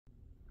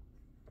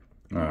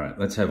All right,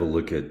 let's have a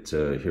look at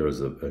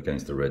Heroes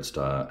Against the Red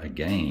Star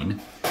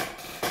again.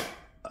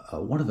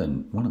 One of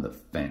the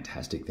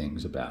fantastic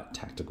things about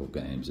tactical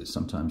games is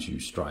sometimes you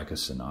strike a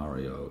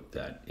scenario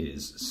that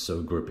is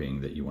so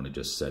gripping that you want to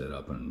just set it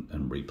up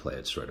and replay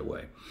it straight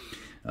away.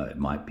 It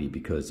might be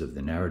because of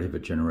the narrative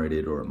it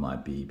generated, or it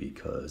might be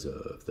because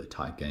of the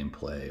tight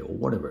gameplay, or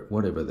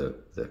whatever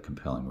the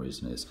compelling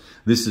reason is.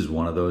 This is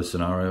one of those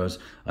scenarios.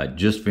 I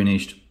just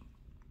finished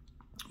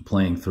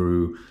playing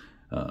through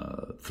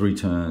 3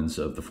 turns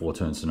of the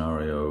 4-turn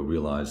scenario,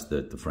 realized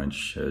that the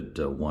French had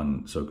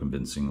won so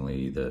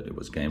convincingly that it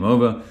was game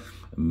over,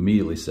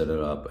 immediately set it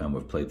up, and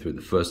we've played through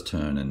the first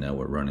turn, and now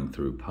we're running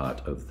through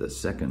part of the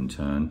second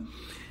turn.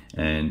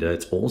 And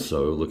it's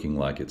also looking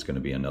like it's going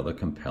to be another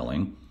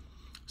compelling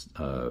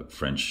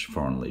French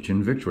Foreign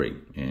Legion victory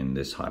in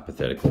this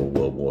hypothetical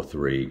World War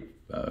III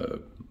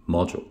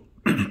module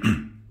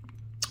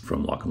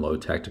from Lock and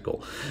Load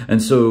Tactical.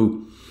 And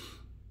so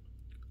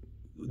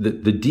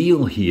the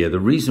deal here, the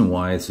reason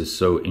why this is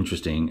so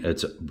interesting,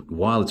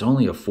 while it's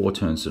only a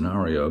 4-turn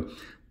scenario,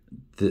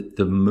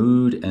 the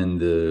mood and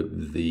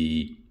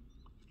the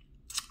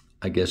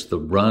I guess the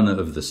run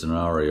of the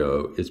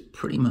scenario is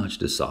pretty much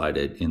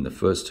decided in the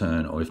first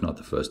turn, or if not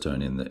the first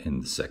turn, in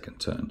the second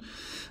turn.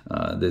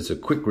 There's a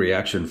quick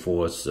reaction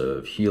force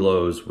of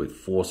helos with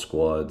 4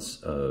 squads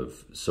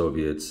of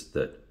Soviets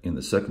that in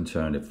the second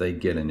turn, if they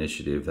get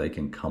initiative, they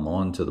can come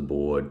onto the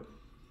board,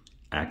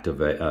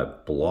 activate,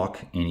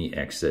 block any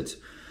exit,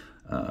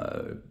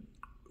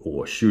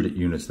 or shoot at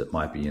units that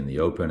might be in the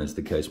open, as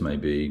the case may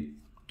be.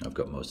 I've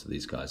got most of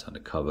these guys under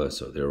cover,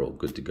 so they're all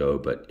good to go.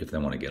 But if they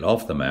want to get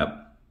off the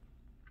map,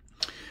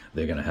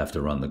 they're going to have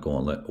to run the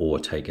gauntlet or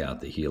take out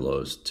the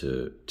helos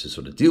to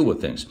sort of deal with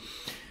things.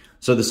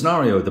 So the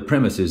scenario, the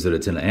premise is that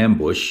it's an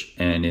ambush,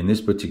 and in this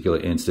particular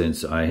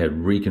instance, I had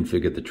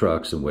reconfigured the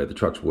trucks and where the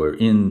trucks were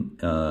in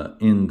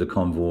the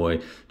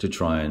convoy to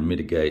try and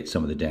mitigate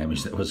some of the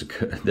damage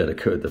that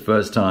occurred the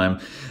first time.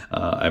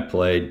 I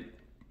played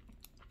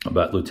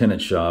about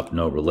Lieutenant Sharp,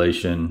 no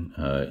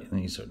relation.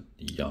 He's a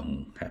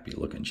young,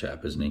 happy-looking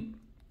chap, isn't he?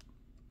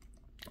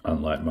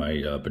 Unlike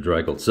my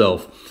bedraggled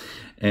self.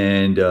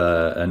 And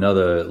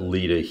another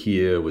leader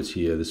here was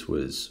here. This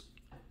was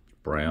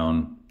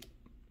Brown.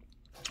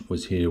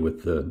 Was here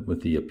with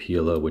the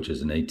Appealer, which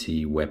is an AT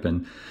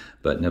weapon,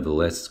 but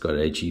nevertheless it's got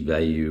HE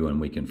value, and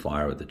we can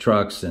fire at the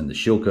trucks. And the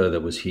Shilka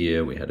that was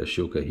here, we had a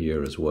Shilka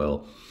here as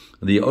well.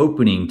 The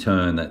opening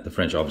turn, that the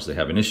French obviously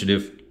have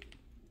initiative,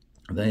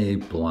 they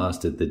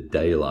blasted the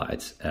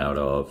daylights out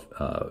of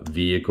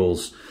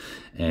vehicles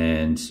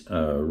and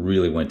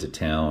really went to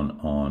town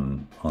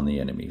on the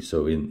enemy.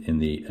 So in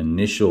the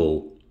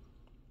initial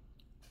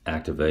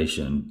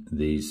activation,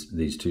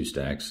 these 2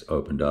 stacks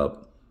opened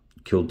up,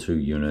 killed 2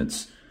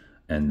 units,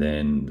 and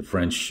then the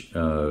French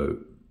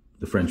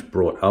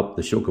brought up,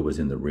 the Shilka was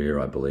in the rear,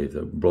 I believe. They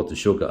brought the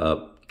Shilka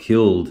up,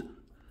 killed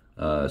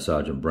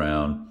Sergeant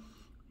Brown.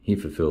 He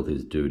fulfilled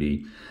his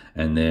duty,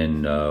 and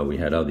then we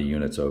had other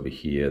units over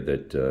here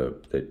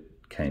that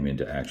came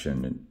into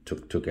action and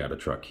took out a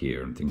truck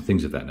here and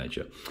things of that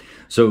nature.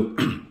 So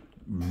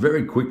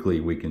very quickly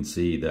we can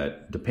see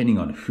that depending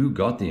on who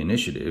got the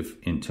initiative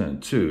in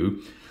turn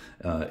 2,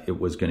 it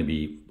was going to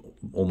be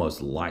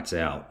almost lights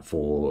out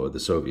for the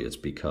Soviets,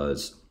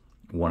 because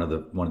one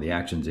of the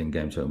actions in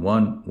game turn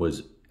 1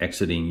 was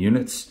exiting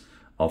units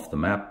off the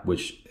map,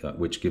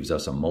 which gives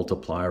us a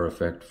multiplier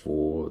effect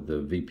for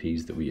the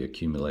VPs that we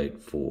accumulate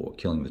for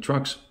killing the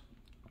trucks.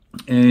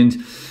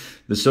 And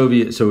the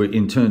Soviet, so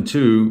in turn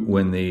 2,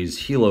 when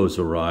these helos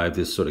arrive,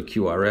 this sort of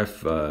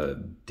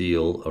QRF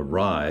deal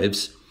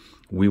arrives,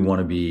 we want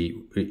to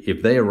be,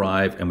 if they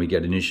arrive and we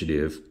get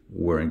initiative,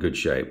 we're in good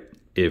shape.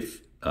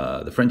 If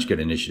the French get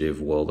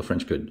initiative, well, the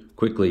French could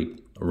quickly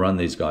run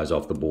these guys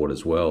off the board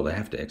as well. They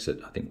have to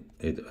exit. I think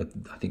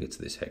it's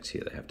this hex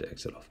here. They have to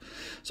exit off.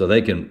 So they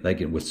can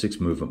with 6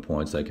 movement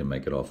points, they can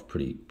make it off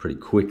pretty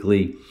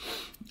quickly,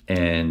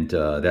 and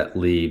that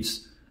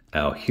leaves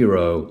our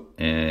hero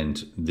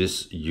and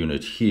this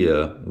unit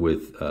here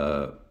with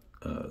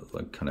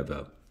like kind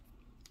of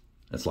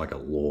it's like a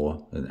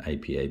law, an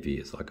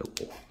APAV is like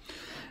a law.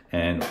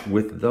 And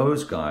with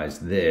those guys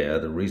there,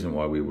 the reason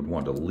why we would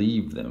want to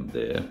leave them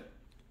there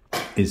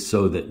is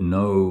so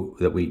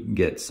that we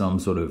get some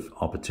sort of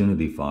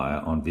opportunity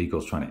fire on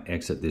vehicles trying to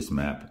exit this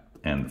map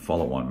and the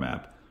follow-on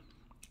map,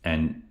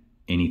 and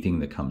anything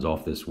that comes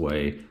off this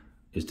way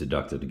is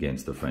deducted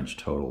against the French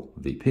total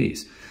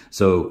VPs.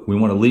 So we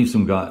want to leave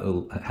some guys,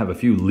 have a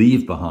few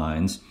leave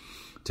behinds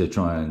to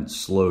try and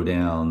slow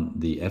down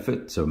the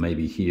effort. So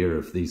maybe here,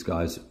 if these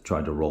guys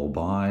tried to roll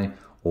by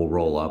or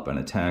roll up and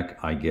attack,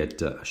 I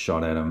get a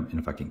shot at them, and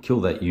if I can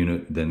kill that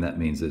unit, then that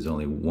means there's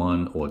only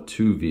 1 or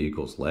 2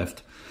 vehicles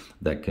left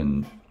that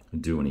can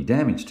do any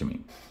damage to me.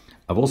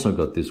 I've also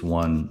got this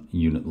 1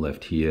 unit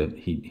left here.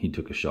 He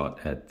took a shot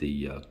at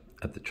the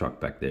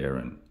truck back there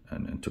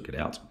and took it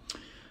out.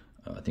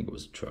 I think it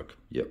was a truck.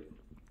 Yep.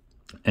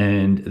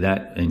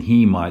 and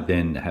he might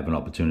then have an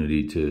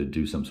opportunity to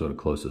do some sort of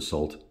close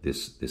assault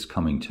this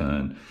coming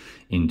turn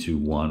into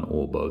one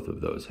or both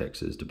of those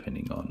hexes,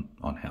 depending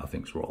on how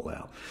things roll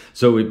out.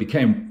 So it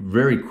became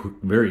very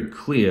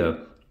clear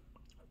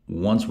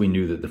once we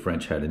knew that the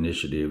French had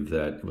initiative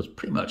that it was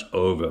pretty much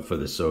over for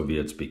the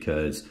Soviets,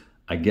 because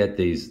I get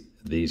these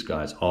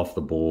guys off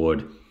the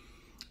board.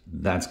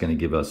 That's going to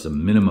give us a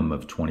minimum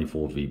of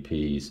 24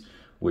 VPs,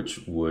 which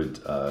would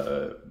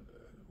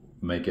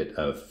make it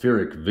a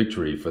Pyrrhic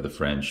victory for the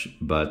French.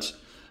 But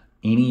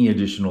any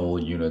additional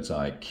units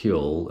I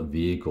kill,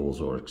 vehicles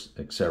or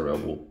etc.,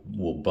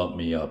 will bump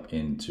me up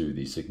into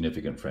the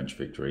significant French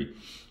victory,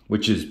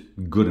 which is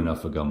good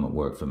enough for government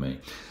work for me.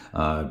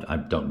 I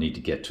don't need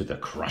to get to the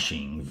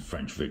crushing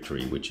French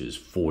victory, which is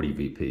 40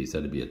 VPs.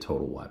 That'd be a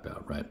total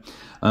wipeout, right?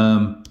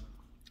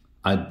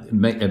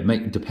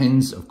 It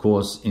depends, of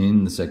course,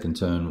 in the second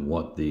turn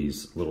what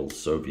these little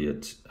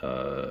Soviet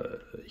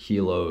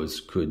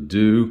helos could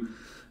do.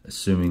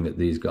 Assuming that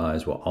these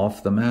guys were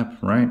off the map,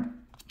 right?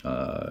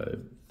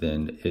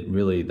 Then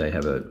they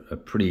have a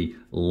pretty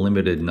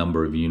limited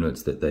number of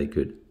units that they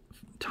could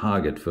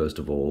target first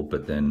of all,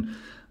 but then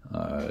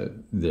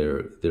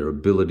their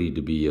ability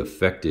to be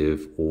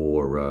effective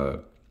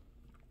or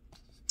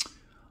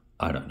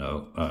I don't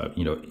know,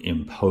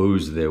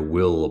 impose their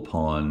will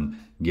upon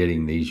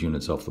getting these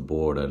units off the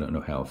board. I don't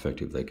know how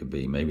effective they could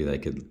be. Maybe they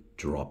could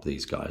drop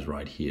these guys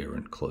right here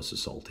and close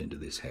assault into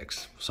this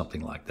hex,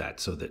 something like that,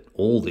 so that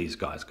all these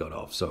guys got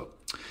off. So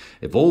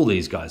if all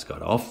these guys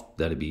got off,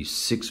 that'd be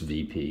 6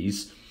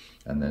 VPs,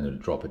 and then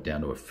it'd drop it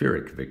down to a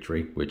Pyrrhic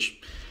victory,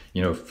 which,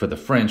 for the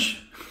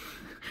French,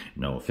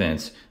 no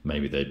offense,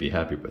 maybe they'd be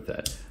happy with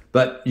that.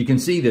 But you can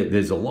see that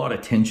there's a lot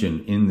of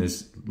tension in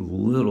this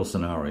little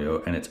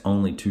scenario, and it's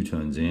only 2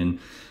 turns in.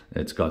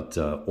 It's got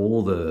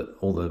all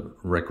the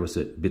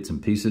requisite bits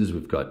and pieces.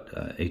 We've got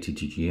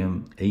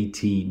ATGM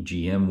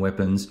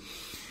weapons.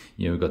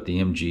 You've got the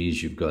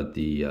MGs, you've got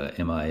the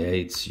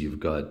MI8s, you've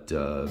got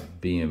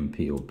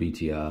BMP or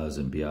BTRs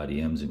and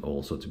BRDMs and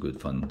all sorts of good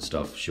fun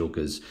stuff,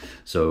 Shilkas.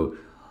 So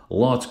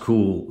lots of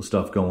cool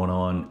stuff going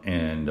on,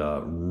 and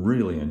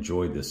really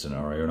enjoyed this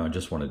scenario. And I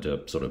just wanted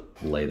to sort of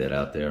lay that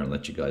out there and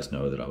let you guys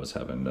know that I was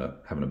having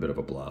a bit of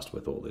a blast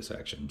with all this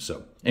action.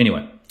 So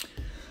anyway,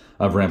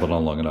 I've rambled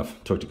on long enough.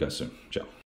 Talk to you guys soon. Ciao.